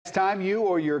Next time you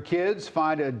or your kids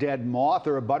find a dead moth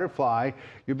or a butterfly,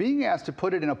 you're being asked to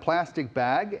put it in a plastic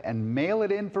bag and mail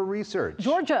it in for research.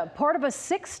 Georgia, part of a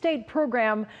 6-state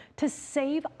program to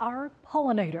save our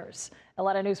pollinators.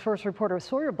 Atlanta News First reporter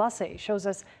Sawyer Bussey shows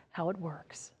us how it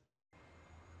works.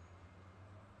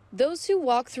 Those who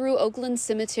walk through Oakland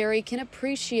Cemetery can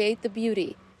appreciate the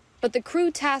beauty, but the crew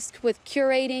tasked with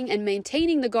curating and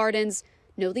maintaining the gardens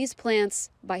know these plants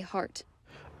by heart.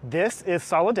 This is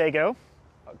Solidago.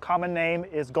 Common name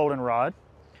is goldenrod,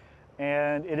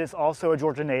 and it is also a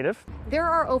Georgia native. There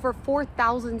are over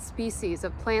 4,000 species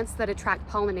of plants that attract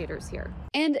pollinators here.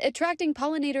 And attracting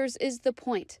pollinators is the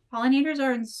point. Pollinators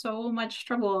are in so much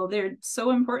trouble. They're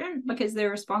so important because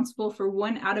they're responsible for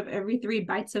 1 out of every 3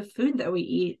 bites of food that we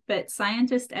eat. But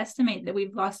scientists estimate that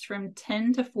we've lost from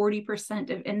 10 to 40%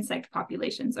 of insect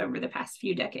populations over the past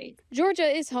few decades. Georgia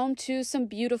is home to some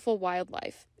beautiful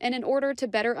wildlife. And in order to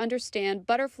better understand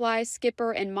butterfly,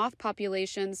 skipper, and moth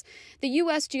populations, the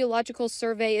U.S. Geological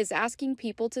Survey is asking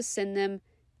people to send them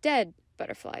dead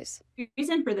butterflies. The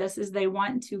reason for this is they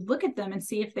want to look at them and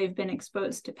see if they've been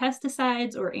exposed to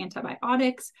pesticides or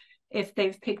antibiotics, if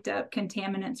they've picked up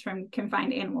contaminants from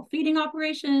confined animal feeding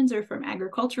operations or from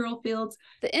agricultural fields.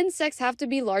 The insects have to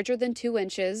be larger than 2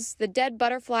 inches. The dead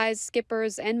butterflies,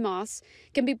 skippers, and moths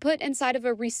can be put inside of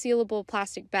a resealable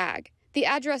plastic bag. The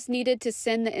address needed to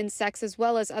send the insects as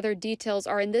well as other details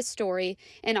are in this story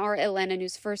in our Atlanta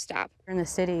News First app. In the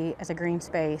city as a green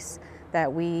space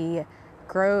that we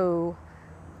grow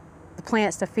the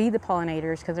plants to feed the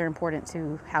pollinators because they're important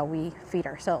to how we feed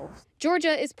ourselves.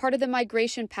 Georgia is part of the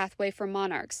migration pathway for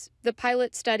monarchs. The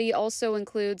pilot study also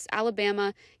includes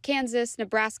Alabama, Kansas,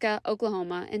 Nebraska,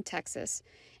 Oklahoma, and Texas.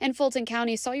 In Fulton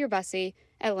County, Sawyer Bussey,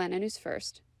 Atlanta News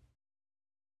First.